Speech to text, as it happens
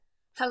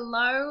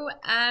Hello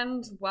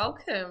and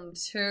welcome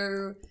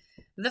to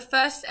the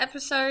first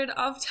episode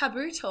of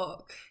Taboo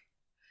Talk.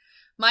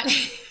 My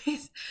name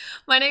is,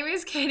 my name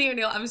is Katie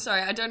O'Neill. I'm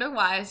sorry, I don't know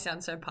why I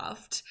sound so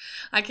puffed.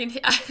 I can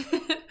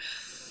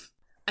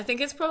I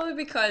think it's probably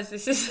because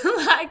this is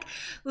like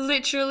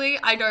literally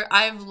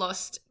I've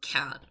lost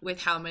count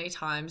with how many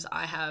times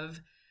I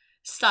have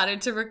started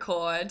to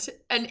record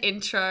an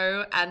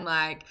intro and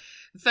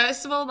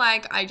first of all,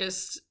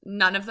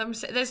 none of them,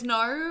 there's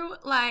no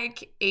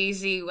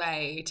easy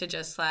way to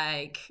just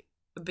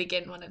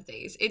begin one of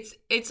these.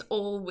 It's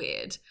all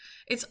weird.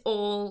 It's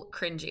all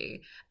cringy.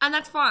 And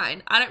that's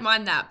fine. I don't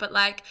mind that. But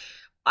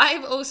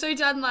I've also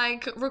done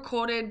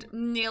recorded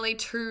nearly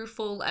 2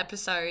 full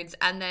episodes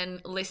and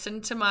then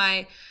listened to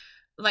my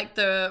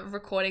the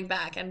recording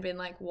back and been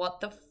like,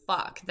 what the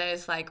fuck?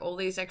 There's all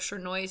these extra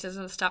noises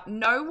and stuff.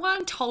 No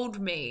one told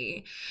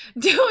me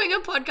doing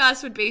a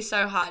podcast would be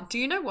so hard. Do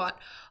you know what?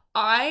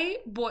 I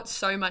bought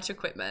so much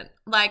equipment.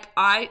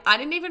 I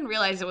didn't even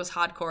realize it was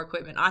hardcore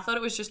equipment. I thought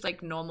it was just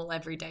normal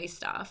everyday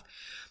stuff.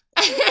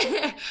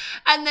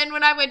 And then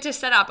when I went to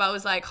set up, I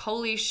was like,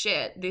 holy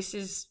shit, this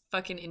is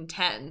fucking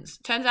intense.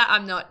 Turns out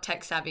I'm not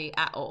tech savvy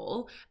at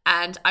all.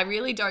 And I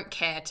really don't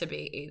care to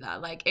be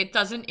either. It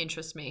doesn't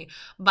interest me,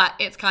 but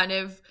it's kind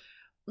of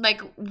I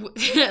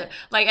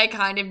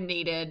kind of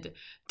needed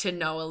to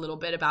know a little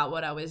bit about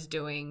what I was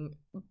doing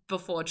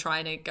before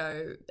trying to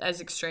go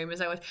as extreme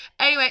as I was.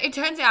 Anyway, it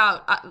turns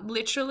out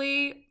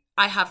literally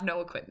I have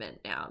no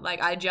equipment now.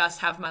 I just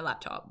have my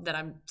laptop that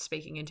I'm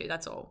speaking into.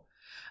 That's all.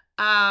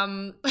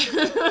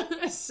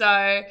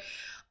 So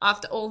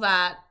after all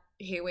that,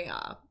 here we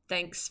are.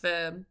 Thanks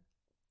for,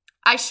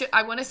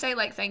 I want to say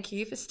thank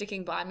you for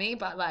sticking by me,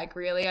 but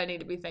really I need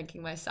to be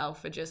thanking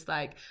myself for just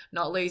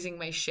not losing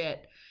my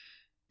shit.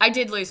 I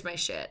did lose my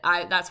shit.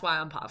 That's why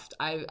I'm puffed.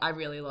 I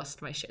really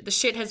lost my shit. The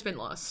shit has been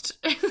lost.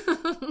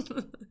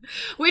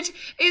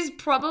 Which is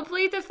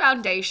probably the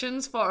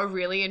foundations for a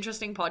really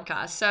interesting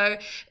podcast. So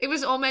it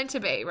was all meant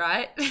to be,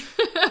 right?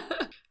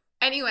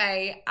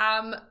 Anyway,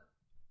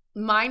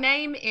 my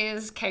name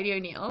is Katie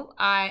O'Neill.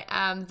 I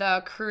am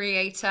the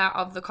creator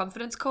of The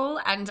Confidence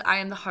Call and I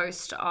am the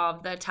host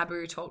of the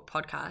Taboo Talk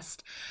podcast.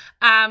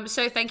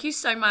 So thank you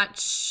so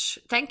much.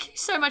 Thank you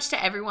so much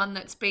to everyone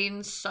that's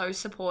been so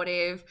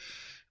supportive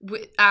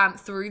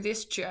through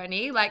this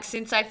journey.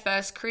 Since I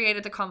first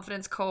created The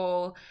Confidence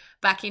Call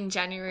back in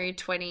January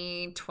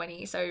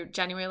 2020, so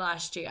January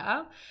last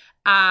year,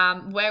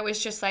 where it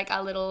was just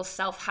a little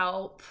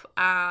self-help,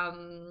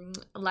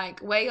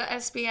 wear your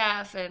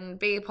SPF and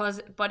be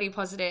body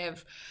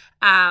positive.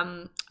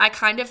 I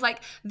kind of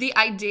the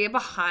idea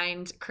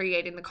behind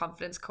creating The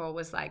Confidence Call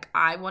was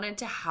I wanted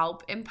to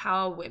help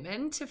empower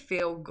women to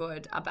feel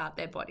good about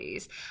their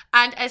bodies.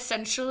 And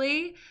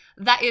essentially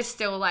that is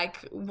still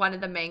one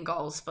of the main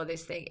goals for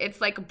this thing. It's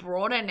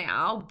broader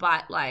now,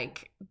 but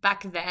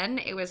back then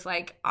it was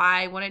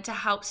I wanted to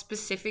help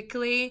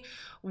specifically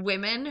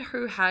women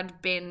who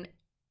had been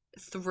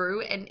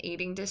through an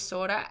eating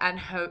disorder and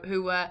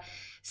who were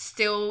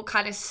still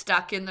kind of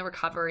stuck in the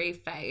recovery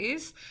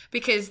phase,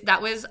 because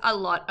that was a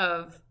lot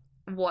of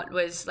what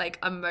was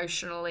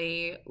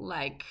emotionally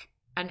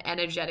and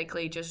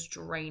energetically just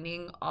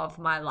draining of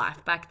my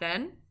life back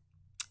then.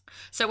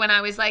 So when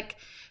I was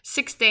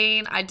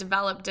 16, I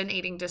developed an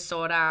eating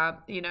disorder,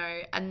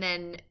 and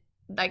then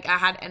I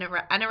had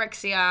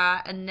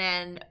anorexia, and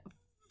then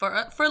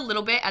for a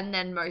little bit, and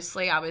then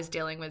mostly I was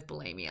dealing with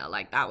bulimia.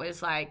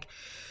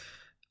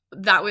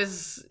 That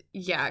was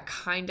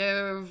kind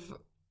of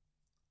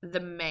the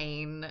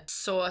main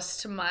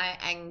source to my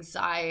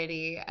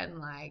anxiety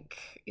and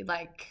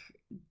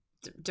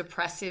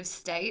depressive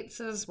states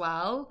as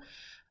well.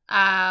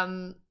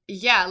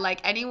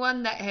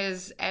 Anyone that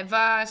has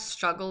ever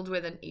struggled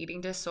with an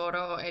eating disorder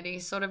or any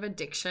sort of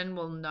addiction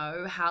will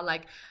know how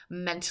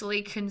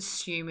mentally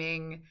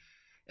consuming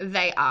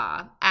they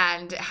are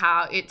and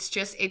how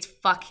it's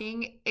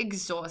fucking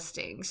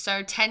exhausting.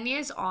 So 10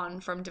 years on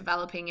from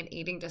developing an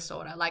eating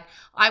disorder,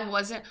 I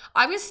was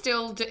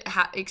still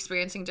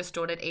experiencing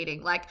distorted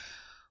eating.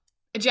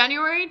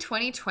 January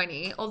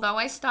 2020, although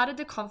I started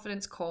The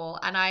Confidence Call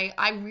and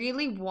I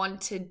really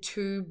wanted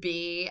to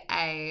be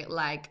a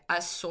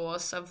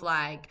source of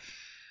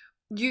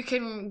you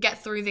can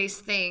get through these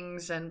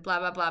things and blah,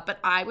 blah, blah. But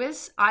I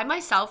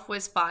myself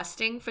was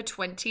fasting for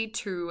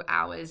 22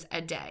 hours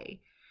a day.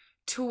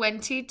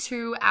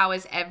 22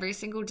 hours every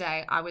single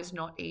day I was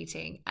not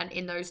eating, and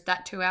in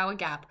that 2-hour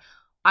gap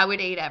I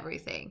would eat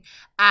everything,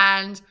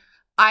 and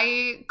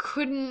I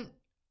couldn't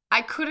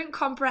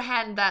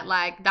comprehend that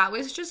that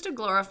was just a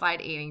glorified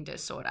eating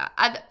disorder.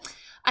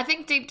 I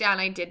think deep down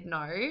I did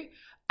know,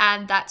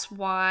 and that's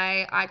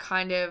why I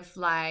kind of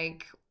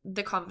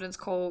The Confidence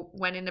Call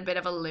went in a bit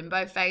of a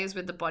limbo phase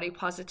with the body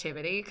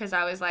positivity, because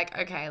I was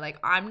okay,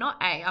 I'm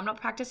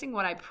not practicing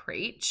what I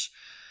preach,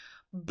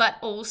 but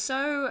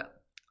also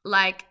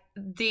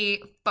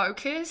the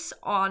focus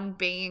on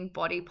being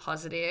body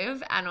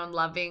positive and on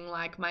loving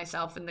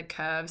myself and the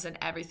curves and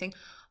everything,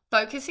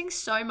 focusing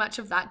so much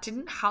of that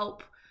didn't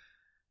help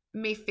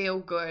me feel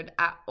good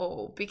at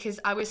all because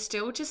I was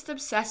still just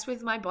obsessed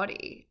with my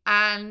body.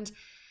 And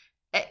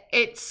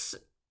it's,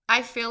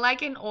 I feel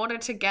like in order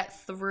to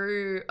get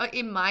through,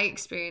 in my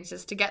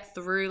experiences, to get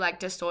through like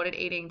disordered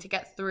eating, to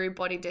get through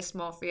body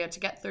dysmorphia, to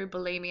get through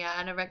bulimia,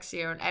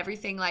 anorexia, and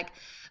everything like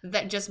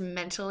that just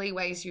mentally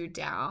weighs you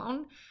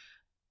down,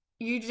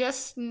 you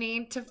just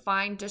need to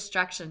find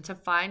distraction, to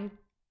find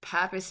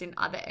purpose in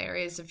other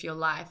areas of your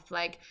life.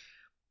 Like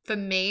for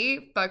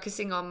me,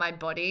 focusing on my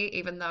body,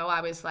 even though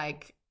I was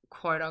like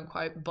quote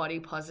unquote body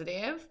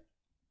positive,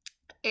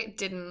 it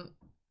didn't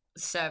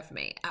serve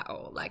me at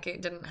all. Like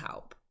it didn't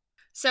help.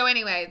 So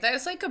anyway,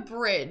 there's like a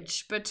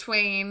bridge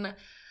between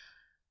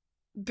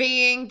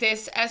being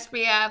this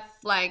SPF,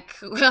 like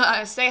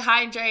stay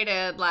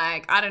hydrated,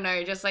 like, I don't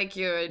know, just like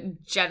your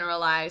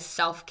generalized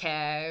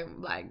self-care,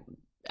 like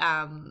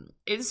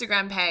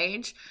Instagram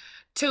page,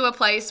 to a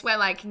place where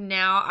like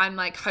now I'm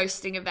like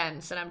hosting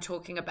events and I'm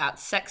talking about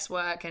sex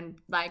work and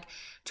like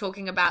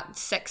talking about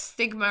sex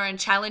stigma and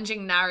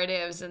challenging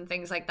narratives and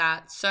things like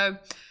that. So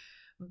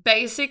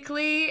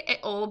basically it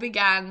all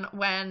began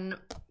when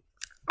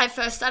I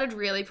first started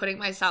really putting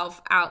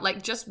myself out,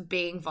 like just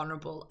being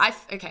vulnerable.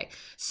 Okay,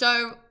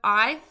 so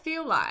I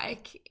feel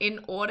like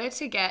in order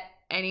to get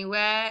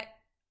anywhere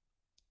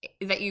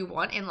that you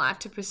want in life,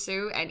 to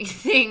pursue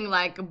anything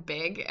like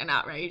big and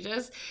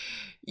outrageous,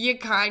 you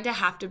kind of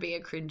have to be a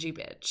cringy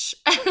bitch.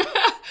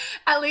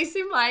 At least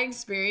in my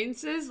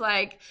experiences,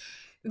 like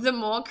the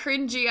more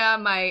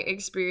cringier my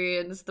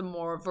experience, the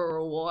more of a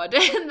reward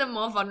and the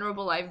more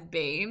vulnerable I've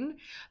been,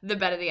 the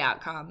better the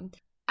outcome.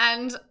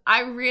 And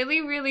I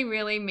really, really,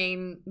 really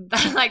mean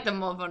that, like the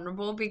more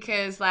vulnerable,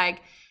 because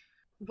like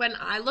when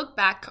I look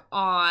back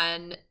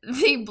on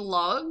the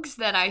blogs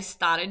that I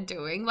started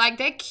doing, like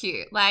they're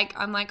cute. Like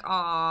I'm like,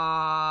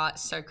 aw,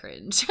 so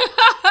cringe.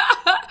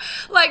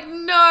 Like,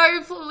 no,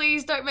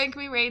 please don't make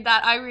me read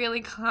that. I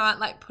really can't,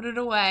 like, put it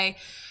away.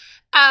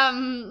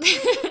 And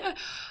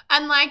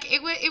like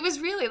it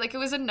was really like, it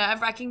was a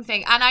nerve-wracking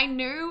thing. And I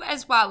knew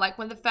as well, like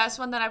when the first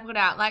one that I put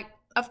out, like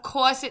of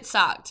course it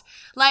sucked.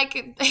 Like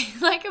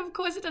of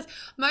course it does.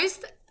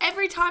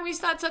 Every time you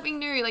start something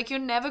new, like you're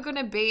never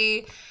gonna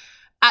be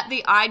at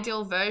the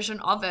ideal version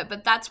of it,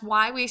 but that's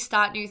why we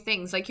start new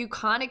things. Like you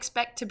can't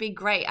expect to be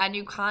great, and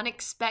you can't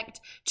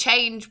expect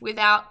change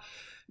without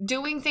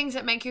doing things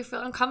that make you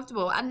feel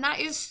uncomfortable. And that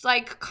is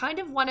like kind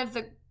of one of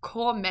the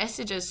core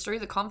messages through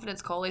the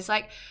confidence call, is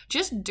like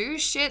just do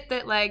shit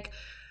that like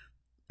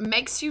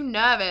makes you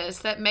nervous,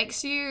 that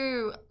makes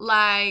you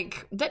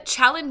like, that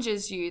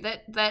challenges you,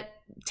 that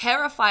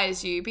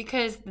terrifies you,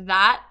 because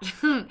that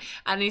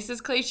and this is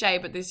cliche,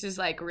 but this is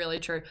like really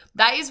true,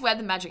 that is where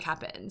the magic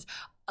happens.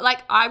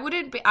 Like I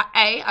wouldn't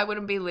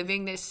be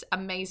living this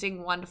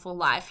amazing, wonderful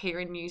life here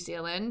in New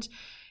Zealand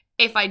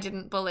if I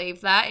didn't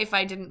believe that, if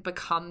I didn't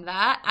become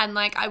that. And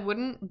like I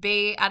wouldn't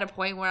be at a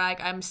point where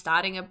like I'm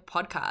starting a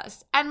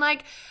podcast. And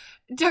like,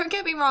 don't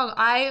get me wrong,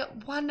 I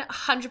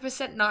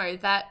 100% know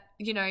that,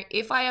 you know,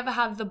 if I ever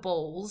have the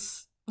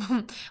balls,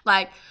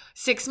 like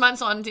 6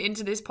 months on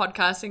into this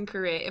podcasting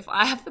career, if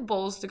I have the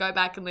balls to go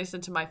back and listen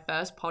to my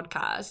first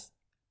podcast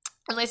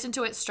and listen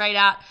to it straight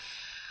out,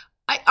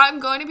 I'm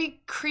going to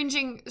be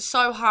cringing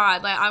so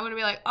hard. Like I'm going to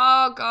be like,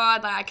 oh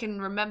God, like I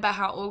can remember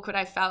how awkward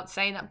I felt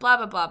saying that, blah,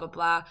 blah, blah, blah,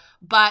 blah.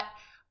 But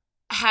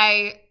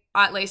hey,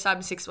 at least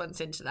I'm 6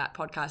 months into that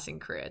podcasting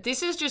career.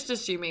 This is just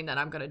assuming that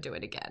I'm going to do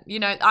it again. You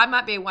know, I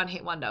might be a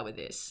one-hit wonder with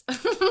this.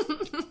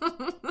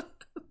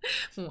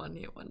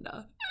 One-hit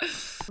wonder.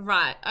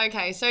 Right.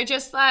 Okay. So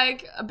just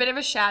like a bit of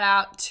a shout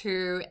out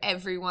to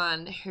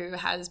everyone who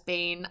has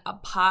been a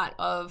part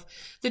of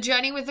the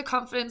journey with the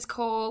confidence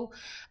call.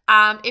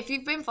 If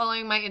you've been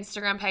following my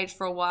Instagram page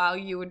for a while,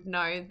 you would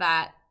know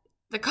that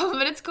the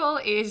confidence call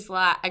is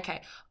like,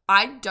 okay,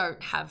 I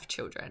don't have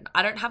children.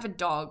 I don't have a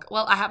dog.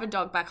 Well, I have a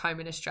dog back home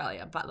in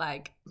Australia, but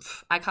like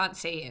I can't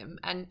see him.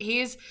 And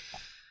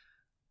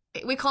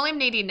we call him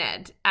Needy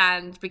Ned,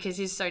 and because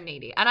he's so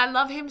needy, and I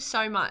love him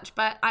so much,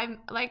 but I've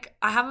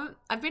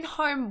been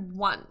home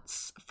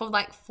once for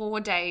like 4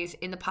 days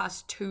in the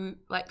past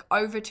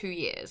over 2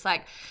 years.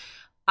 Like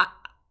I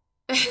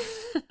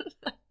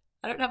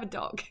don't have a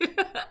dog.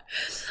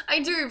 I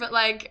do, but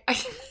like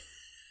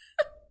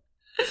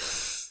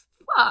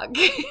fuck.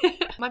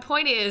 My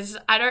point is,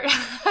 I don't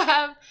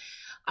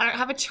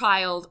have a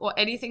child or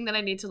anything that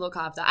I need to look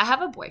after. I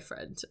have a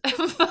boyfriend.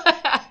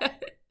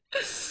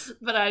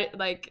 But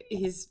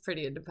he's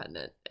pretty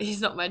independent.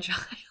 He's not my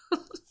child.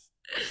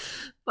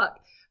 Fuck.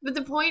 But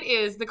the point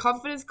is, the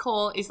confidence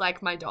call is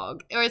like my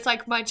dog, or it's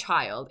like my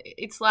child.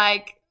 It's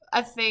like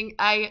a thing.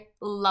 I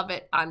love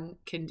it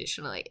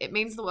unconditionally. It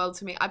means the world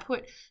to me. I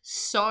put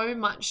so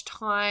much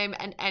time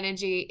and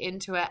energy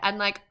into it, and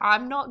like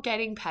I'm not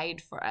getting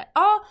paid for it.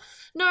 Oh,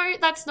 no,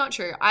 that's not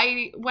true.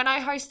 When I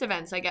host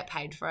events, I get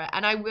paid for it,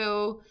 and I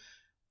will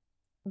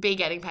be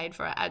getting paid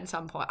for it at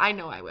some point. I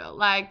know I will.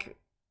 Like,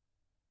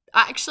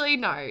 actually,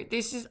 no.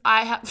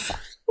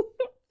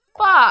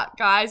 Fuck,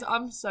 guys.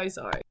 I'm so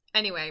sorry.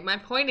 Anyway, my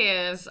point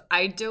is,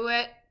 I do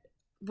it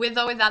with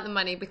or without the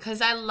money,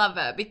 because I love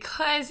it,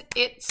 because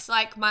it's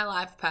like my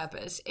life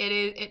purpose.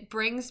 It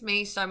brings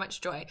me so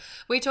much joy.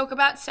 We talk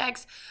about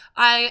sex.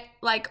 I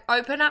like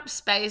open up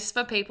space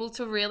for people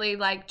to really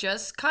like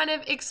just kind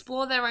of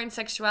explore their own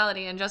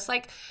sexuality and just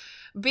like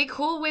be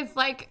cool with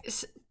like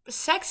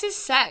sex is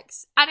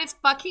sex and it's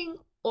fucking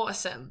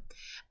awesome.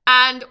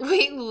 And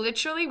we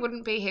literally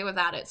wouldn't be here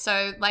without it.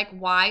 So, like,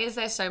 why is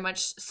there so much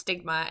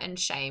stigma and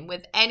shame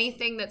with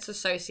anything that's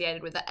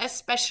associated with it,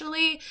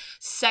 especially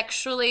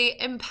sexually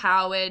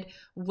empowered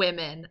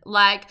women?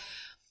 Like,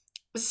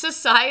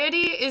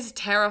 society is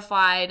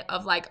terrified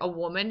of like a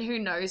woman who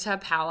knows her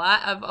power,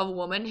 of a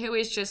woman who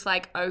is just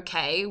like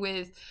okay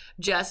with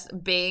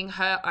just being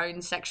her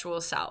own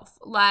sexual self.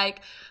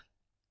 Like,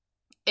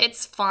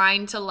 it's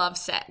fine to love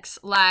sex.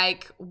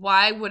 Like,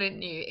 why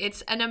wouldn't you?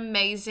 It's an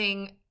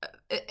amazing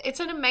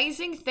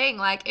thing.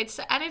 Like, it's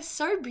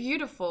so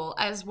beautiful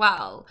as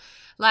well.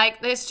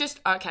 Like, there's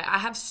just, okay, I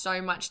have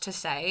so much to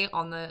say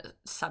on the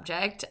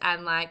subject,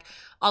 and like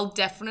I'll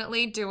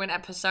definitely do an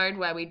episode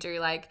where we do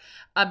like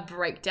a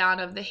breakdown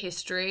of the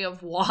history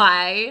of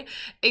why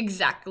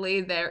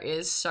exactly there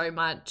is so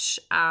much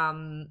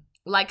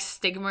like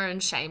stigma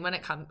and shame when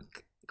it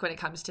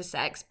comes to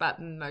sex. But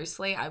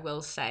mostly I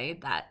will say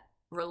that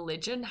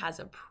religion has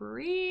a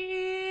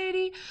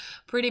pretty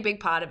big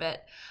part of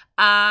it.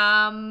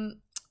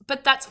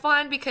 But that's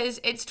fine because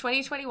it's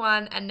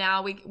 2021 and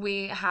now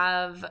we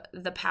have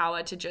the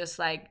power to just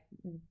like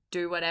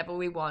do whatever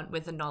we want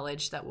with the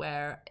knowledge that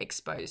we're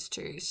exposed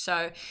to.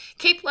 So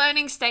keep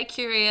learning, stay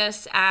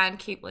curious, and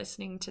keep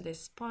listening to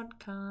this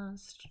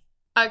podcast.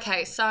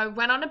 Okay, so I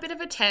went on a bit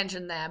of a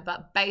tangent there,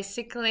 but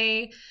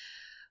basically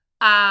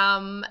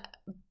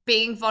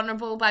being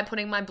vulnerable by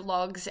putting my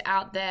blogs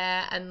out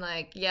there and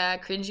like, yeah,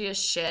 cringy as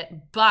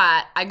shit.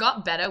 But I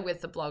got better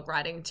with the blog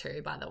writing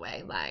too, by the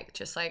way. Like,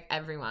 just like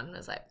everyone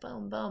was like,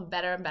 boom, boom,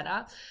 better and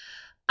better.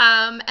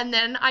 And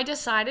then I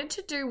decided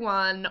to do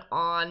one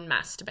on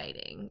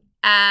masturbating.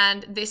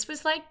 And this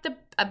was like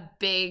a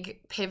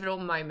big pivotal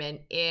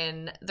moment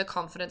in the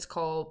confidence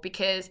call,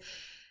 because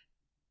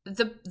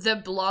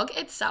the blog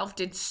itself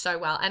did so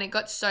well and it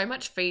got so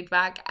much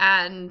feedback.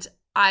 And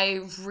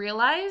I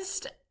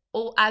realized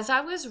as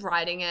I was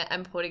writing it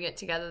and putting it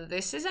together,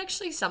 this is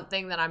actually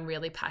something that I'm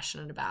really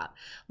passionate about.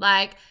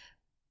 Like,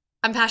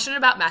 I'm passionate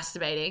about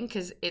masturbating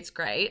because it's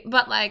great,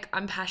 but like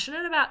I'm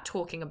passionate about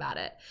talking about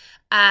it.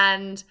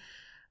 And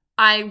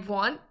I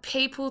want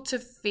people to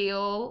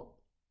feel,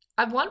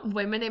 I want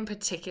women in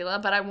particular,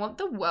 but I want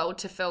the world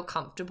to feel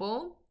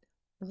comfortable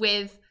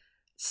with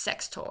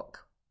sex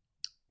talk.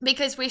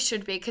 Because we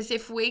should be, because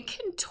if we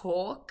can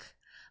talk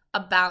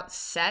about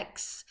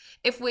sex,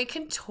 if we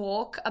can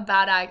talk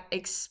about our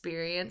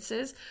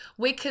experiences,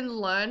 we can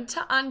learn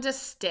to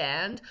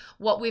understand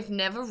what we've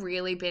never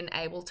really been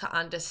able to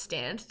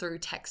understand through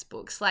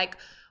textbooks. Like,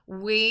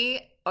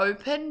 we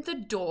open the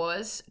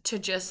doors to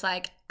just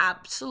like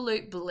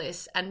absolute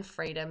bliss and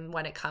freedom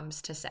when it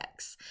comes to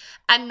sex.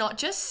 And not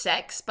just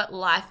sex, but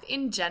life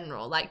in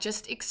general, like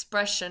just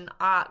expression,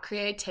 art,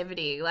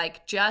 creativity,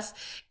 like just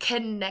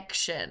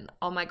connection.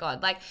 Oh my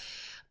God. Like,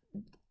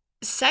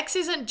 sex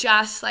isn't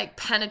just like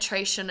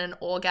penetration and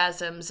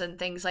orgasms and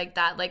things like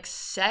that. Like,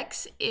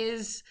 sex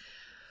is,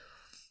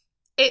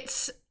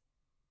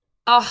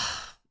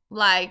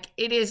 like,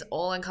 it is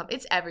all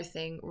it's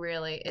everything,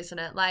 really, isn't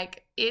it?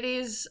 Like, it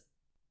is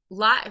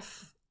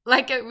life.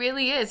 Like, it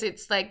really is.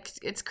 It's like,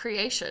 it's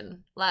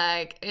creation.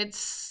 Like,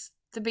 it's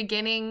the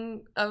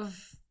beginning of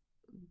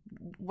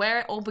where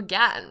it all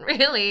began,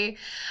 really.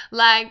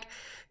 Like,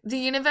 the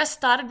universe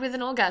started with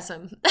an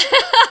orgasm.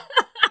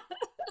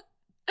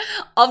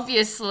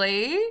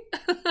 Obviously.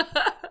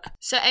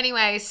 So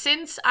anyway,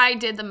 since I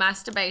did the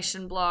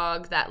masturbation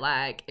blog that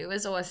like it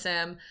was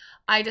awesome,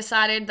 I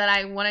decided that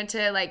I wanted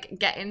to like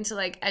get into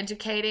like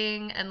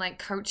educating and like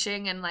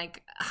coaching and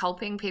like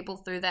helping people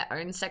through their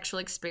own sexual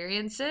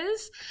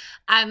experiences.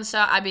 And so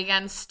I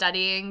began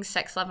studying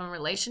sex, love, and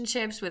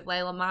relationships with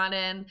Layla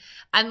Martin.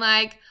 And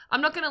like,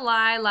 I'm not gonna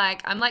lie,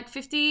 like I'm like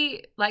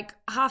 50, like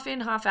half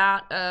in, half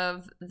out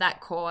of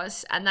that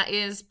course. And that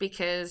is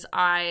because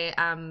I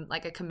am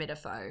like a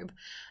committophobe.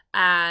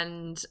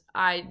 And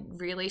I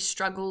really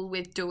struggle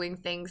with doing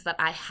things that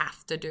I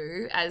have to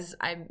do, as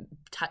I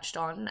touched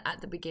on at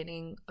the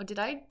beginning. Or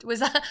was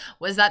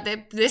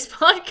that this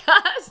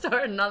podcast or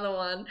another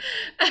one?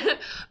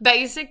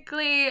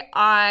 Basically,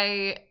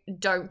 I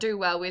don't do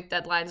well with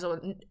deadlines, or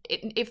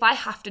if I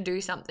have to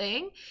do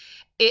something,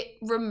 it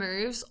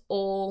removes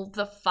all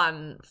the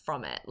fun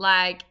from it.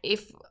 Like,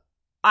 if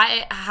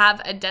I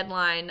have a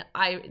deadline,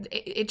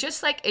 it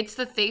just like, it's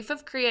the thief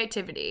of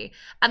creativity.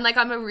 And like,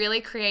 I'm a really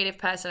creative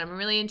person. I'm a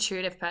really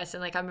intuitive person.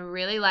 Like, I'm a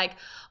really like,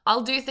 I'll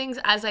do things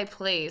as I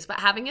please, but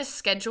having a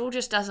schedule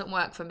just doesn't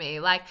work for me.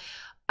 Like,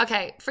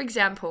 okay, for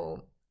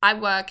example, I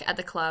work at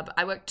the club.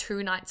 I work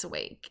 2 nights a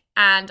week,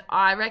 and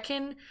I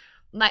reckon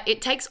like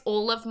it takes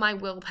all of my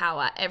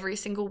willpower every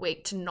single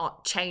week to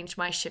not change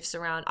my shifts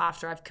around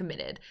after I've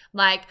committed.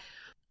 Like,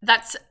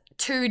 that's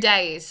 2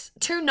 days,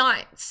 2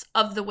 nights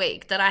of the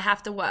week that I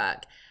have to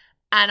work.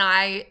 And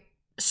I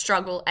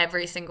struggle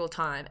every single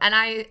time. And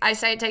I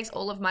say it takes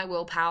all of my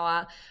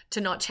willpower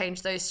to not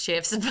change those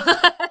shifts.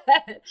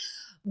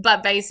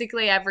 But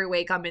basically every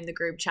week I'm in the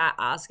group chat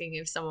asking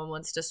if someone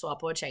wants to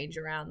swap or change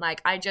around.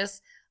 Like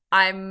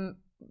I'm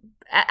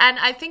and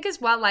I think as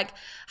well, like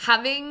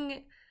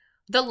having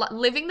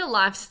living the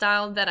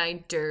lifestyle that I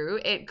do,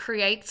 it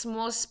creates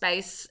more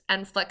space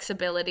and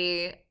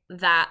flexibility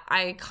that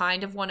I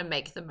kind of want to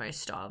make the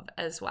most of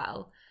as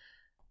well.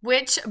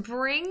 Which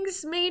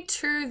brings me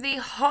to the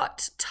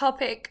hot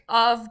topic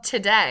of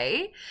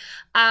today.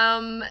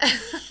 Um,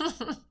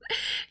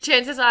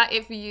 chances are,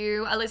 if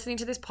you are listening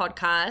to this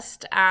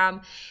podcast,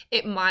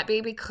 it might be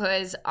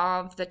because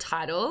of the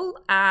title,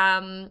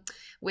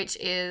 which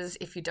is,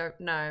 if you don't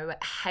know,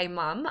 Hey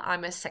Mum,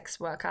 I'm a sex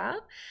worker.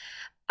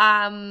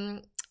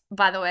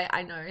 By the way,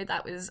 I know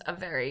that was a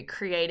very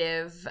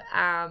creative,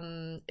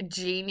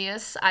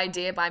 genius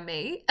idea by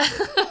me.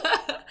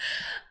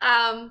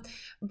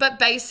 But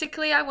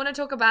basically, I want to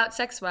talk about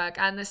sex work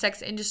and the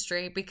sex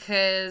industry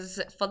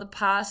because for the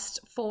past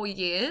 4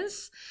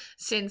 years,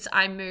 since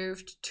I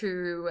moved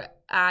to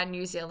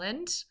New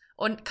Zealand,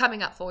 or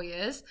coming up 4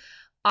 years,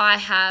 I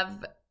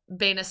have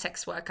been a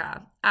sex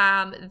worker.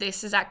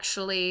 This is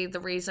actually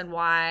the reason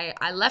why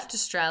I left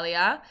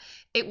Australia.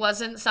 It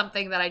wasn't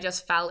something that I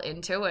just fell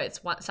into. It's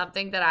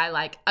something that I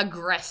like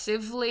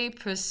aggressively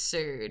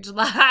pursued.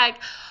 Like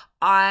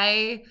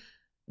I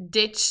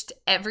ditched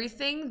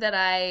everything that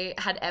I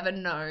had ever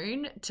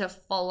known to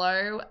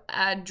follow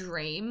a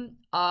dream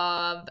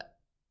of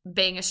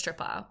being a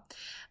stripper.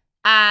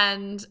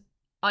 And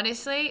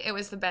honestly, it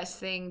was the best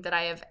thing that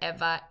I have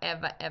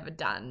ever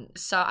done.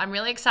 So I'm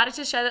really excited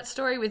to share that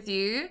story with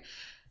you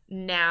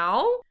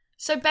now.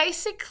 So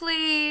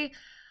basically,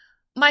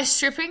 my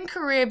stripping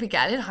career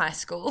began in high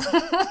school.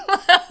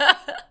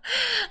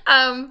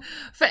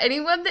 For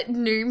anyone that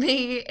knew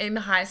me in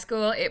high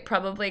school, it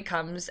probably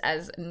comes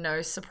as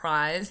no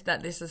surprise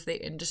that this is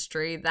the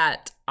industry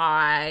that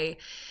I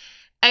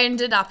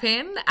ended up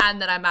in and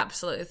that I'm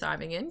absolutely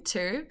thriving in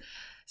too.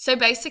 So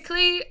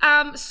basically,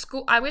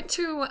 school. I went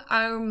to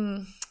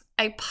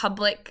a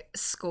public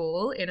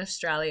school in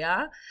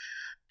Australia,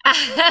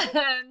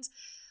 and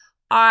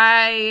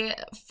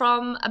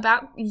from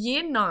about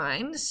year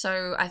 9,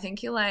 so I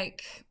think you're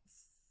like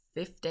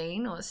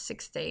 15 or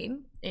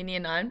 16 in year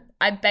 9,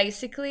 I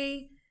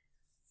basically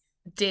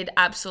did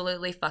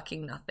absolutely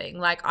fucking nothing.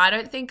 Like, I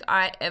don't think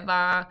I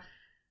ever,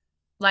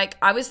 like,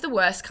 I was the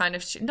worst kind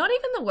of student. Not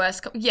even the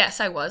worst. Yes,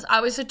 I was.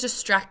 I was a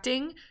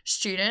distracting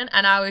student,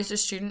 and I was a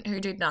student who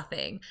did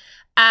nothing.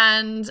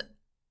 And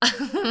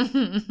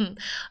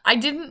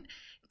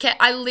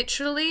I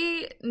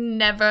literally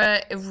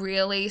never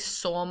really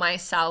saw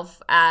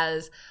myself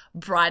as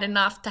bright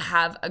enough to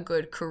have a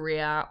good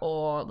career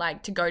or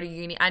like to go to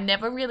uni. I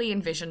never really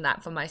envisioned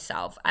that for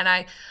myself. And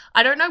I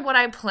don't know what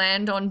I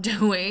planned on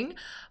doing,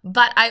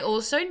 but I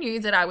also knew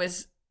that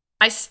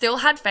I still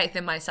had faith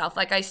in myself.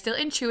 Like I still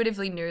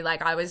intuitively knew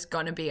like I was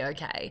going to be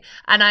okay.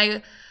 And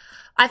I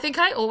think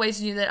I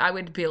always knew that I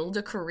would build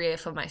a career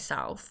for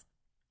myself,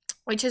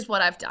 which is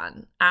what I've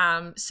done.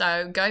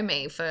 So go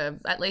me, for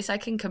at least I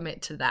can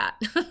commit to that.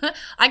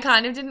 I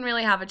kind of didn't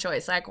really have a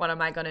choice. Like, what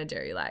am I going to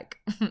do? Like,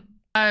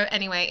 so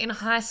anyway, in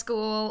high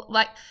school,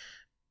 like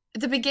at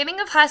the beginning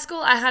of high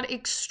school, I had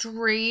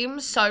extreme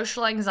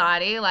social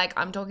anxiety. Like,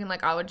 I'm talking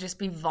like I would just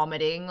be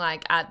vomiting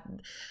like at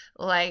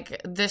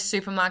like the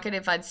supermarket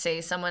if I'd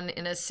see someone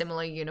in a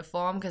similar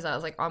uniform, because I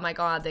was like, oh my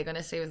God, they're going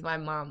to see with my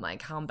mom.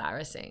 Like, how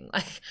embarrassing.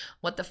 Like,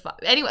 what the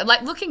fuck? Anyway,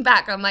 like looking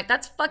back, I'm like,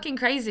 that's fucking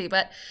crazy.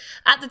 But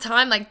at the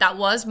time, like that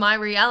was my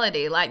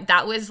reality. Like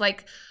that was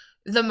like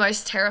the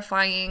most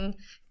terrifying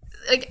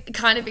like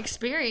kind of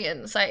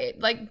experience.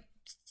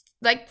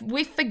 Like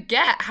we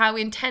forget how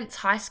intense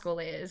high school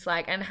is,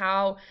 like, and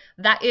how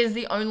that is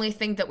the only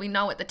thing that we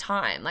know at the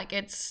time. Like,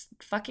 it's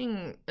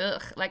fucking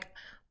ugh. Like,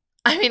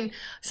 I mean,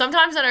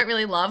 sometimes I don't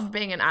really love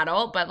being an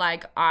adult, but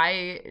like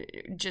I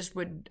just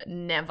would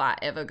never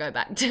ever go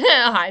back to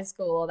high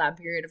school or that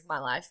period of my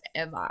life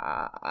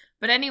ever.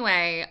 But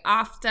anyway,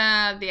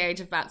 after the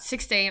age of about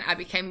 16, I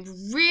became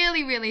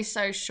really, really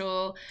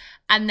social.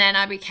 And then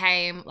I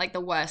became like the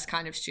worst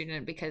kind of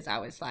student because I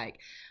was like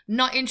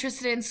not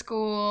interested in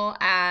school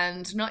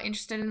and not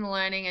interested in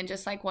learning and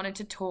just like wanted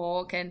to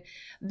talk. And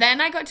then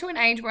I got to an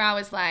age where I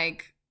was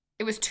like,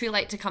 it was too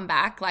late to come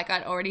back. Like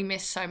I'd already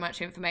missed so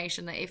much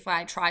information that if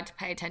I tried to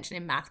pay attention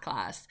in math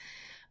class,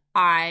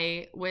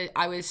 I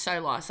was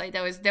so lost. Like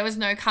there was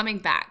no coming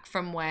back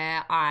from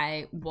where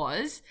I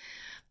was.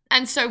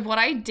 And so what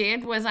I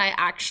did was I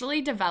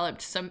actually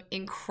developed some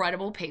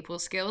incredible people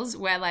skills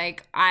where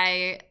like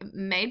I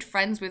made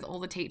friends with all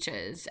the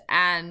teachers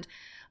and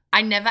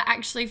I never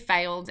actually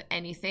failed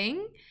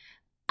anything.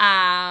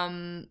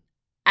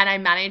 And I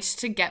managed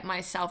to get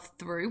myself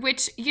through,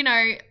 which, you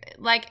know,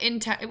 like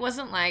it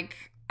wasn't like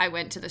I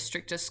went to the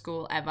strictest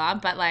school ever,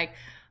 but like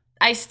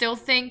I still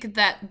think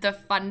that the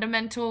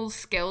fundamental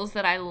skills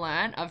that I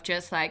learned of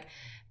just like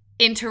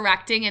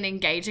interacting and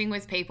engaging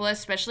with people,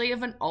 especially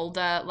of an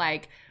older,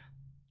 like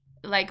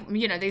like,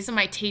 you know, these are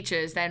my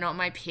teachers, they're not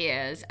my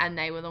peers, and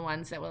they were the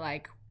ones that were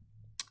like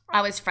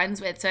I was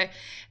friends with. So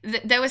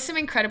there were some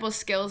incredible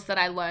skills that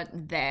I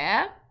learned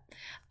there.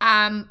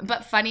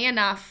 But funny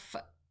enough,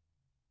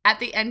 at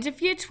the end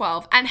of year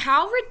 12, and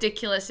how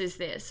ridiculous is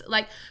this?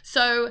 Like,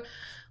 so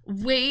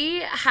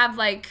we have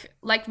like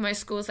most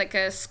schools, like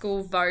a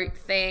school vote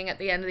thing at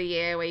the end of the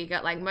year where you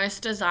get like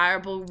most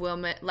desirable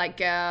woman, like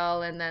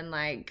girl, and then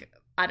like,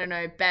 I don't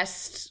know,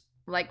 best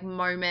like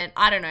moment,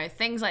 I don't know,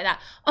 things like that.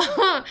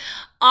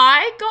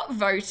 I got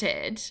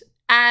voted,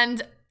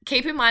 and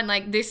keep in mind,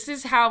 like, this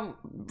is how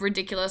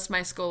ridiculous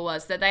my school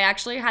was, that they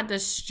actually had the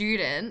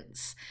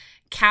students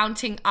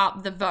counting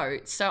up the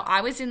votes. So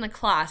I was in the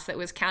class that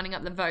was counting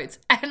up the votes,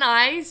 and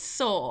I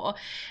saw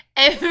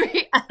and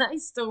I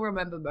still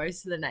remember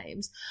most of the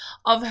names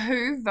of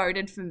who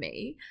voted for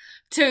me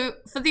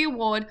for the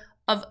award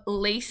of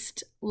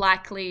least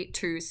likely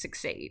to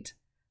succeed.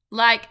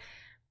 Like,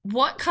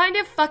 what kind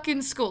of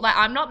fucking school? Like,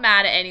 I'm not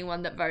mad at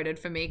anyone that voted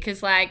for me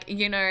because, like,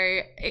 you know,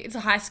 it's a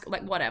high school,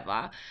 like,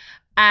 whatever.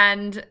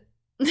 And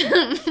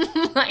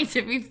like,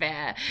 to be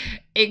fair,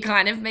 it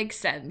kind of makes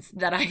sense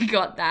that I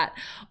got that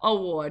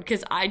award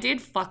because I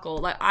did fuck all.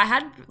 Like, I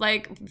had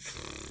like,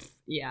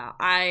 yeah,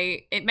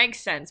 it makes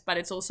sense, but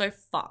it's also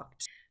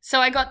fucked. So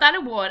I got that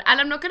award,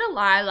 and I'm not gonna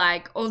lie,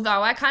 like,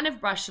 although I kind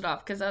of brushed it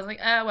off because I was like,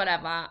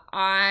 whatever,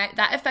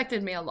 that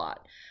affected me a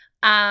lot.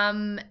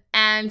 And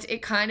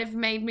it kind of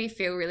made me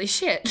feel really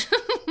shit.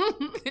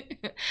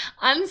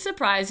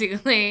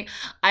 Unsurprisingly,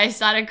 I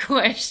started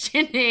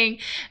questioning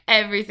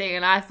everything,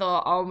 and I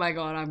thought, oh my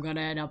God, I'm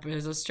gonna end up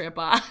as a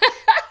stripper.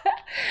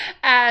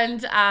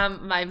 And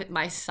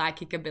my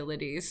psychic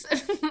abilities.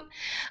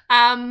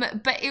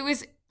 But it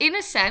was, in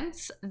a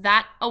sense,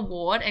 that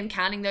award and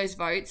counting those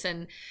votes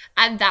and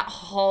that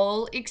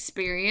whole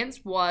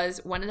experience was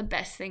one of the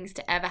best things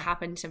to ever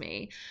happen to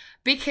me,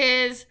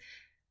 because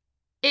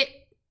it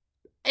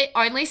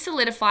only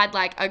solidified,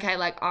 like, okay,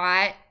 like,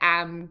 I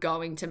am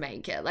going to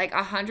make it. Like,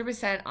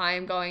 100% I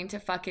am going to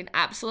fucking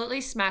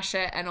absolutely smash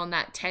it. And on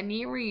that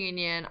 10-year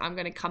reunion, I'm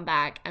going to come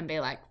back and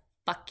be like,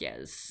 fuck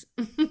yes.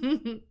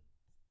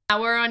 Now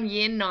we're on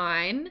year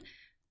 9.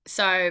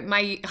 So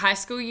my high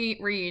school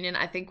reunion,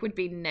 I think, would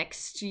be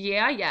next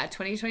year. Yeah,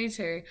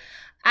 2022.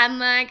 And,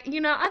 like, you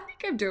know, I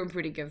think I'm doing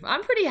pretty good.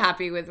 I'm pretty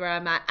happy with where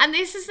I'm at. And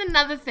this is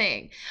another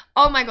thing.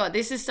 Oh my God,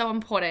 this is so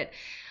important.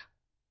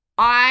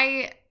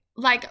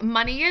 Like,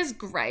 money is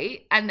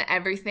great and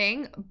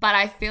everything, but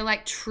I feel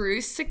like true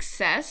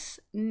success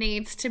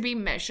needs to be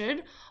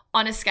measured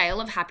on a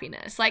scale of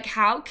happiness. Like,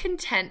 how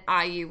content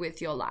are you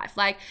with your life?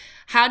 Like,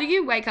 how do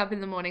you wake up in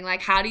the morning?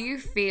 Like, how do you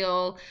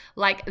feel?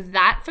 Like,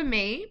 that for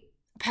me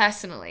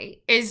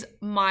personally is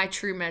my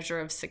true measure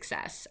of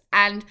success.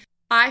 And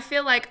I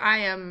feel like I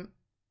am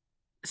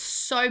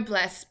so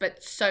blessed,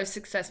 but so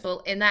successful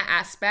in that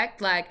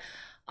aspect. Like,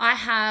 I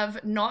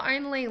have not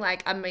only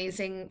like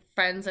amazing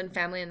friends and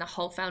family and the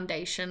whole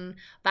foundation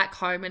back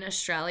home in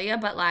Australia,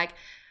 but like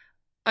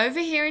over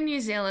here in New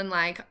Zealand,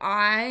 like,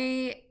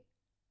 I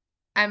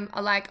am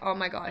like, oh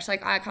my gosh,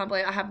 like, I can't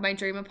believe I have my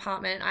dream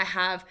apartment. I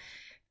have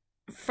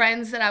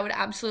friends that I would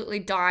absolutely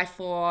die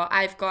for.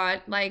 I've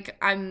got like,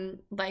 I'm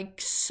like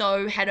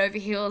so head over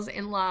heels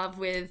in love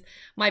with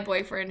my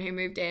boyfriend who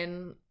moved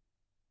in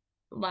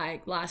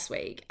like last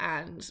week,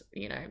 and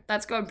you know,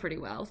 that's going pretty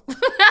well.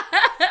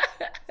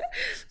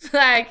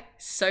 Like,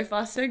 so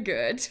far so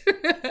good.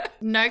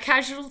 No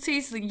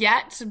casualties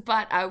yet,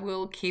 but I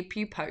will keep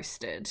you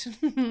posted.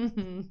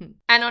 And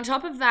on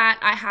top of that,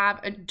 I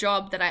have a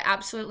job that I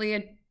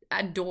absolutely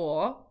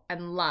adore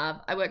and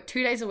love. I work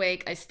 2 days a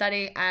week, I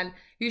study, and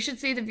you should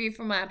see the view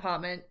from my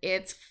apartment.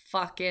 It's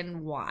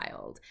fucking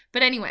wild.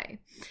 But anyway,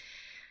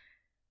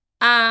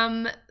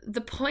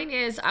 the point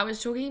is, I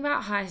was talking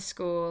about high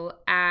school,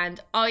 and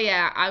oh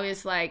yeah, I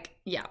was like,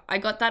 yeah, I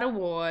got that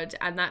award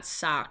and that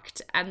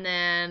sucked. And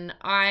then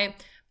I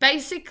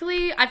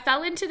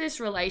fell into this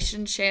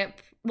relationship.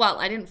 Well,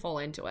 I didn't fall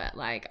into it.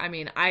 Like, I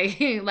mean, I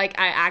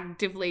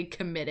actively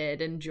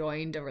committed and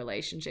joined a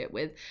relationship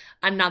with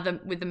a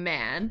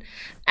man.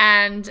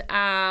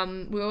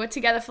 And we were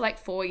together for like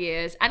 4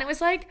 years, and it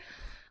was like,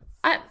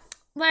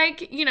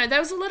 like, you know, there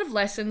was a lot of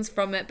lessons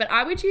from it, but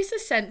I would use a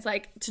sense,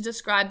 like, to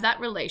describe that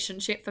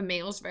relationship for me,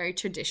 it was very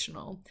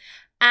traditional.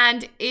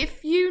 And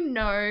if you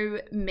know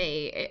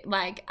me,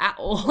 like, at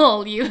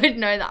all, you would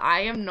know that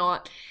I am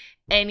not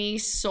any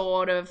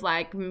sort of,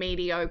 like,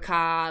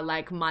 mediocre,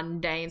 like,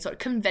 mundane, sort of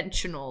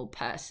conventional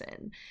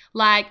person.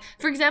 Like,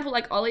 for example,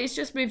 like, Ollie's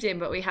just moved in,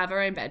 but we have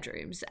our own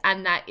bedrooms,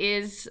 and that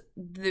is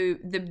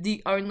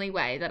the only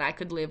way that I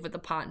could live with a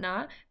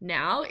partner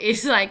now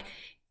is, like,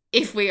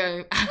 if we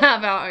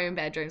have our own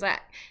bedrooms. Like,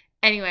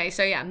 anyway,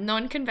 so yeah,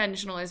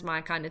 non-conventional is my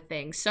kind of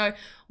thing. So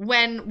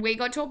when we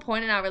got to a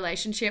point in our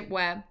relationship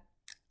where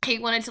he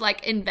wanted to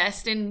like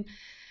invest in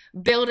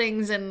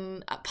buildings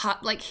and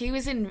like he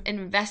was an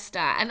investor,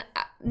 and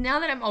now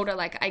that I'm older,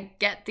 like I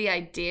get the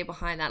idea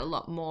behind that a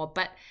lot more,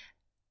 but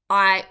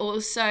I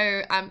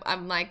also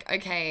I'm like,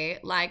 okay,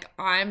 like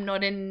I'm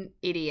not an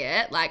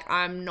idiot, like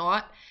I'm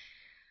not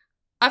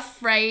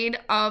afraid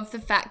of the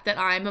fact that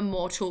I'm a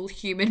mortal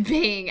human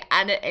being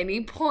and at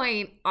any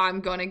point I'm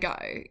gonna go,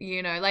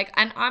 you know, like,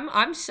 and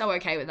I'm so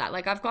okay with that.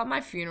 Like, I've got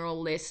my funeral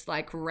list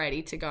like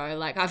ready to go.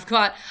 Like,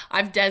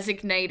 I've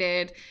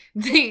designated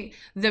the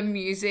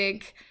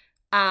music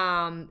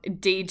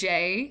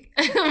DJ,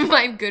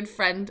 my good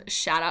friend,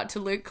 shout out to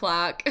Luke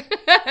Clark.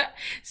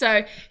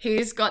 So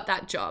he's got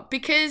that job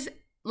because,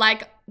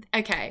 like,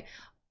 okay,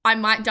 I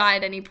might die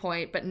at any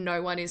point, but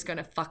no one is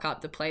gonna fuck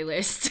up the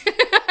playlist.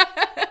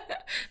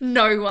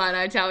 No one,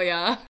 I tell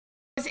ya.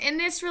 I was in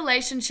this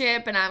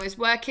relationship and I was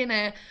working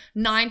a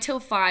 9 till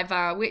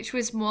 5, which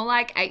was more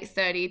like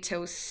 8:30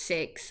 till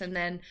 6. And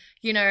then,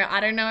 you know, I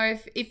don't know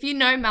if you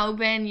know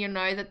Melbourne, you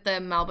know that the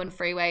Melbourne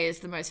freeway is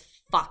the most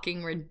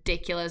fucking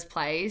ridiculous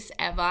place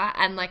ever.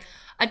 And like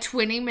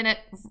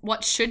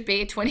what should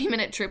be a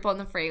 20-minute trip on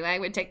the freeway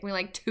would take me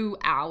like 2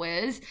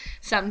 hours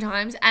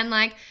sometimes. And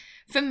like,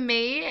 for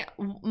me,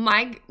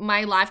 my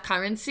life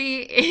currency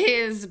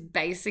is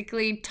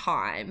basically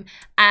time.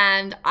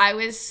 And I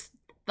was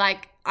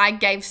like, I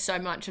gave so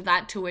much of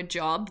that to a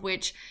job,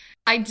 which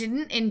I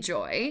didn't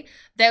enjoy.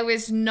 There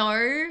was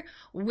no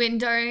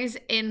windows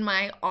in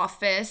my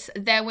office.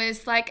 There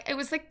was like, it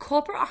was like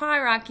corporate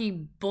hierarchy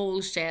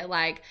bullshit.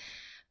 Like,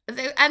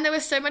 and there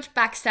was so much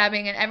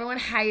backstabbing and everyone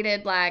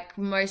hated like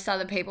most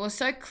other people. It was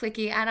so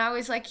cliquey. And I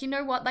was like, you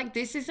know what? Like,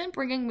 this isn't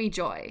bringing me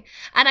joy.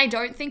 And I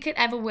don't think it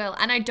ever will.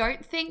 And I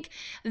don't think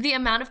the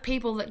amount of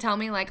people that tell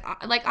me like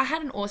I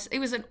had it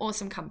was an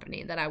awesome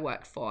company that I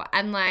worked for.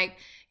 And like,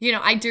 you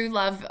know, I do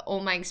love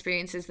all my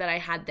experiences that I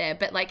had there,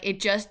 but like,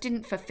 it just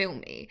didn't fulfill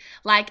me.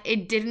 Like,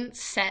 it didn't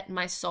set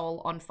my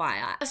soul on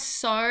fire.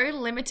 So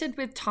limited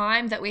with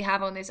time that we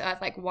have on this earth.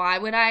 Like, why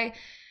would I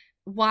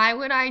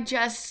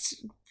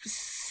just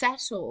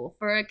settle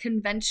for a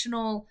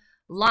conventional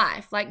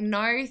life? Like,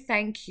 no,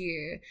 thank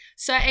you.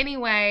 So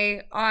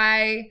anyway,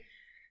 I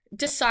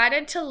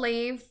decided to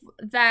leave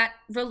that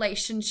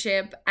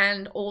relationship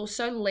and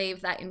also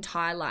leave that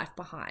entire life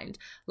behind.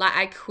 Like,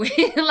 I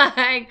quit,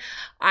 like,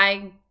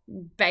 I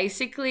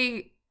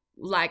basically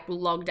like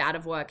logged out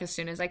of work as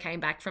soon as I came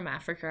back from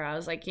Africa. I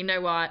was like, you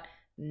know what?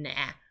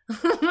 Nah.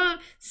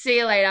 See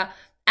you later.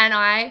 And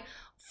I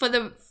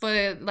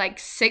for like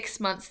 6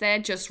 months there,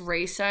 just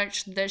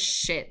researched the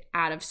shit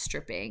out of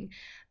stripping.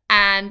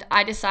 And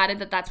I decided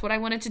that that's what I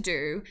wanted to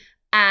do.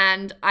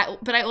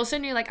 But I also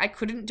knew like I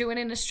couldn't do it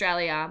in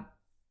Australia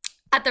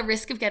at the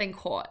risk of getting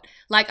caught.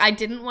 Like, I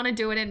didn't want to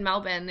do it in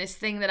Melbourne, this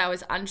thing that I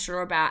was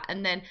unsure about,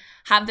 and then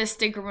have the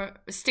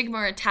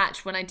stigma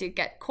attached when I did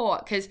get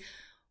caught, because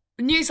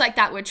news like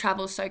that would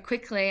travel so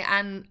quickly.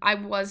 And I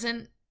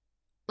wasn't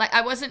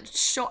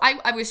sure.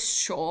 I was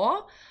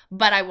sure,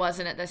 but I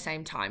wasn't at the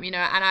same time, you know,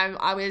 and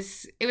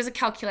it was a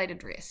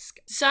calculated risk.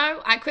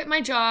 So I quit my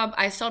job.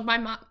 I sold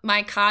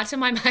my car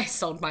to I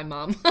sold my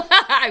mum.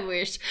 I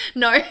wish.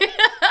 No,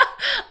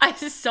 I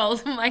just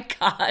sold my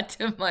car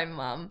to my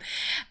mum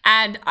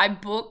and I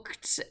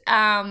booked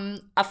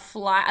a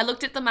flight. I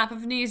looked at the map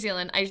of New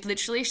Zealand. I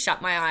literally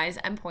shut my eyes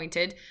and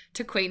pointed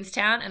to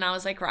Queenstown and I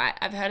was like, right,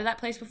 I've heard of that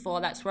place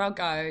before. That's where I'll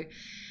go.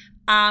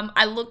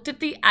 I looked at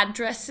the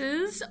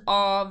addresses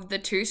of the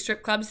 2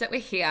 strip clubs that were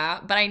here,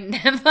 but I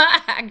never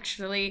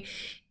actually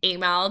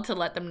emailed to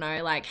let them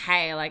know, like,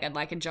 hey, like, I'd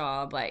like a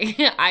job. Like,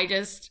 I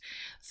just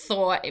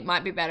thought it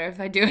might be better if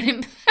I do it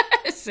in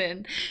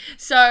person.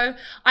 So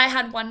I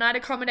had 1 night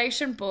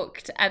accommodation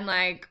booked and,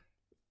 like,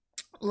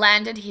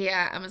 landed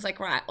here and was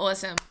like, right,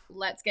 awesome.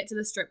 Let's get to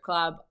the strip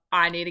club.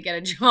 I need to get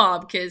a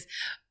job because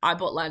I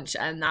bought lunch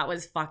and that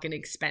was fucking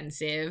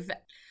expensive.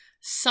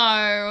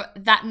 So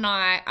that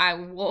night I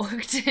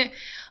walked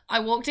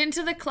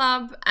into the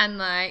club and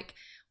like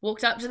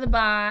walked up to the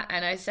bar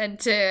and I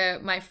said to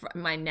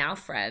my now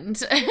friend,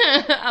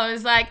 I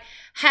was like,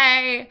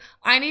 hey,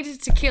 I need a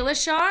tequila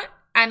shot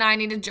and I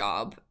need a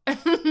job.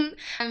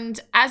 And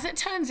as it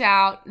turns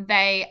out,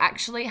 they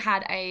actually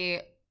had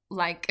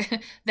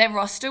their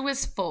roster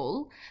was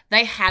full.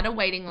 They had a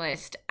waiting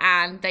list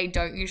and they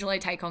don't usually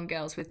take on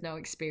girls with no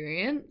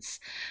experience.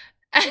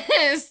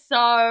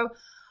 So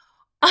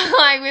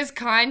I was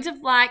kind of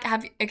like,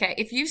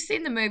 if you've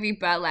seen the movie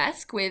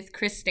Burlesque with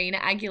Christina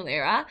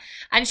Aguilera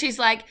and she's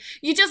like,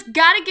 you just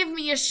gotta give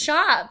me a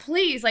shot,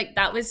 please. Like,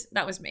 that was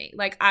me.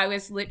 Like, I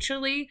was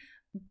literally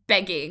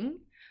begging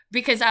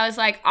because I was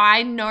like,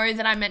 I know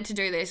that I'm meant to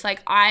do this.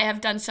 Like, I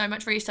have done so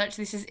much research.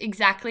 This is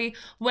exactly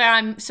where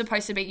I'm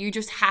supposed to be. You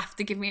just have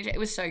to give me a shot. It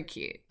was so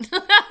cute.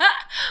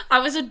 I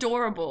was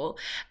adorable.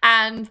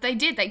 And they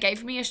did. They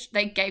gave me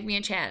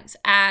a chance.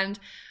 And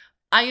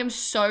I am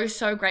so,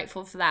 so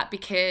grateful for that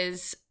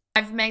because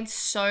I've made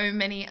so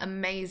many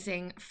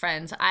amazing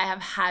friends. I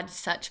have had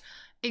such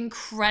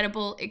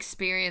incredible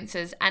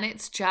experiences and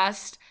it's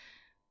just,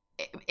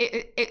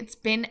 it's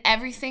been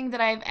everything that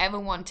I've ever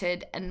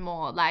wanted and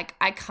more. Like,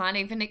 I can't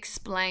even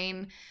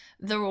explain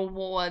the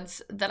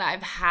rewards that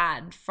I've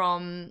had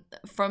from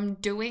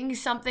doing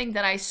something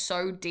that I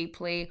so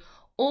deeply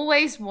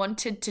always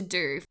wanted to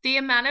do. The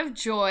amount of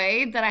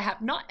joy that I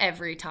have, not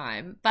every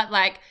time, but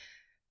like,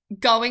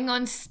 going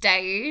on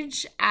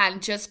stage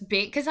and just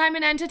be, because I'm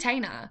an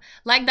entertainer.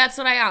 Like, that's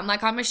what I am.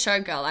 Like, I'm a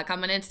showgirl. Like,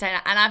 I'm an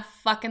entertainer and I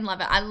fucking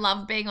love it. I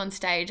love being on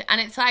stage.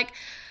 And it's like,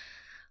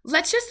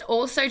 let's just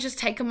also just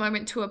take a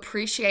moment to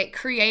appreciate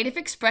creative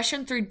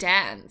expression through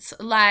dance.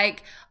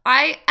 Like,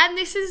 and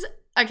this is,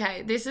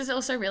 okay, this is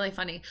also really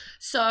funny.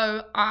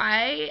 So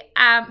I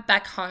am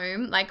back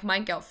home, like my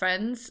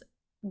girlfriends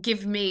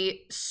give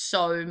me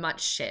so much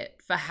shit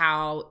for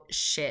how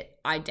shit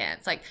I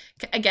dance. Like,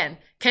 again,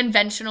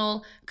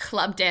 conventional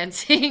club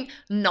dancing,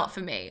 not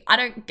for me. I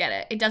don't get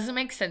it. It doesn't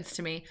make sense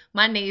to me.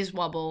 My knees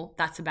wobble.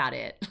 That's about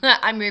it.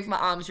 I move my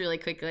arms really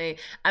quickly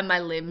and my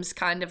limbs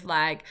kind of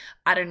like,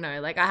 I don't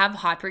know, like I have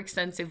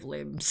hyperextensive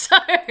limbs. So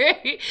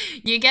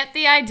you get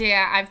the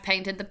idea. I've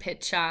painted the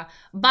picture.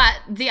 But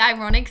the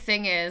ironic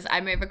thing is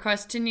I move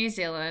across to New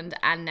Zealand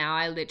and now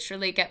I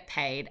literally get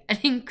paid an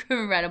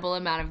incredible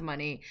amount of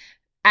money.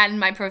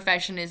 And my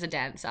profession is a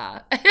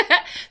dancer.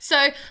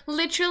 So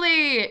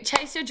literally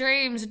chase your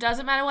dreams. It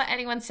doesn't matter what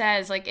anyone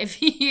says. Like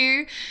if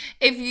you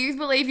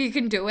believe you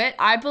can do it,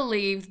 I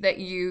believe that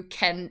you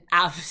can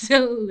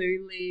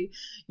absolutely,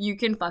 you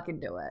can fucking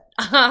do it.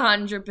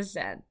 100%.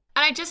 And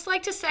I just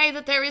like to say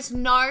that there is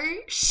no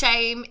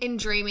shame in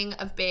dreaming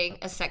of being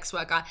a sex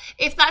worker.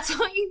 If that's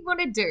what you want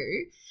to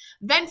do,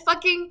 then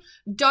fucking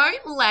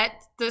don't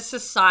let the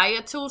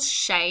societal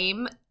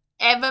shame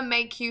ever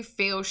make you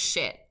feel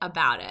shit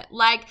about it.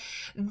 Like,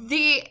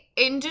 the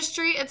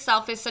industry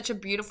itself is such a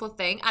beautiful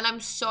thing, and I'm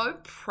so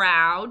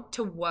proud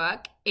to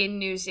work in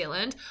New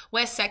Zealand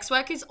where sex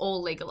work is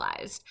all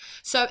legalized.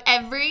 So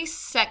every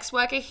sex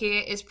worker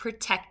here is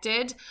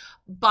protected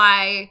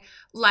by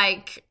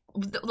like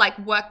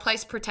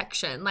workplace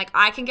protection. Like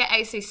I can get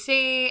ACC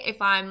if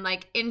I'm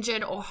like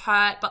injured or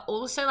hurt, but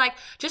also like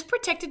just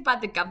protected by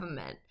the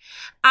government.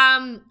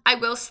 I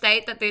will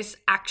state that this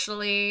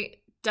actually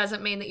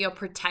doesn't mean that you're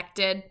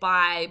protected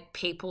by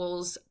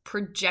people's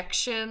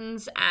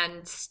projections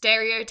and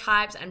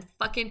stereotypes and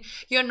fucking,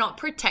 you're not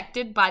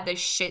protected by the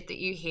shit that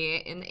you hear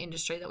in the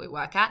industry that we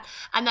work at.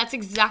 And that's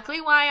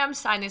exactly why I'm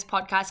starting this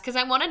podcast, because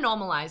I want to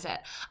normalize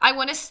it. I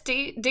want to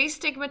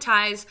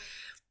destigmatize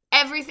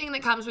everything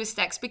that comes with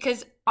sex,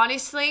 because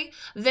honestly,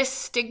 the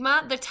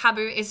stigma, the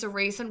taboo is the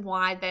reason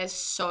why there's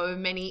so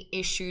many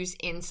issues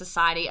in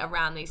society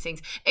around these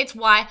things. It's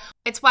why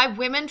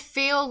women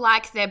feel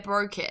like they're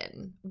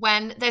broken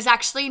when there's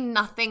actually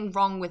nothing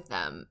wrong with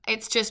them.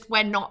 It's just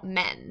we're not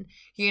men,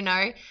 you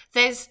know?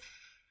 There's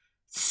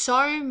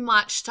so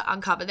much to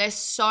uncover. There's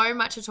so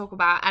much to talk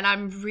about, and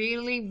I'm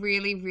really,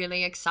 really,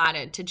 really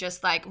excited to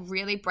just like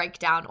really break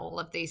down all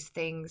of these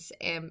things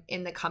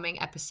in the coming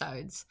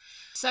episodes.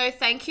 So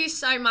thank you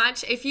so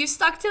much. If you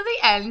stuck to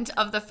the end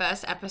of the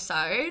first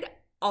episode,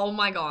 oh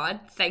my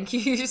God, thank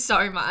you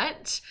so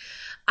much.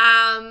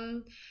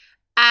 And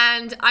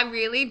I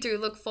really do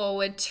look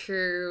forward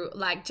to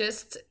like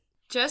just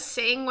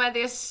seeing where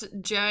this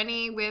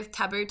journey with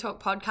Taboo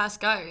Talk podcast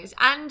goes,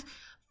 and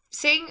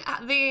seeing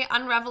the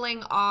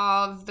unraveling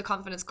of the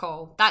confidence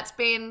call. That's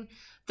been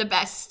the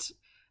best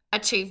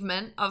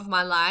achievement of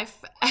my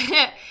life.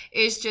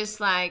 Is just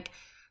like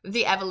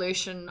the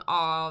evolution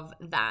of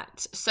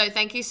that. So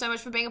thank you so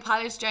much for being a part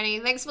of this journey.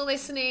 Thanks for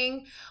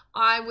listening.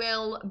 I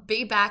will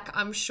be back,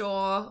 I'm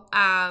sure.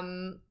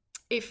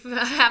 If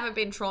I haven't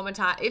been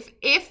traumatized,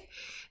 if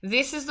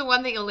this is the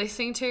one that you're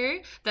listening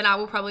to, then I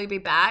will probably be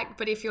back.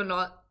 But if you're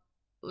not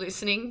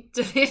listening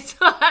to this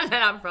one,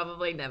 then I'm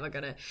probably never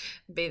gonna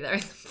be there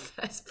in the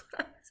first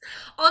place.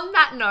 On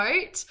that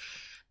note,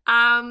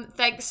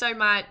 thanks so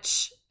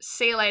much.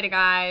 See you later,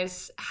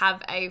 guys.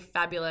 Have a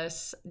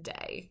fabulous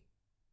day.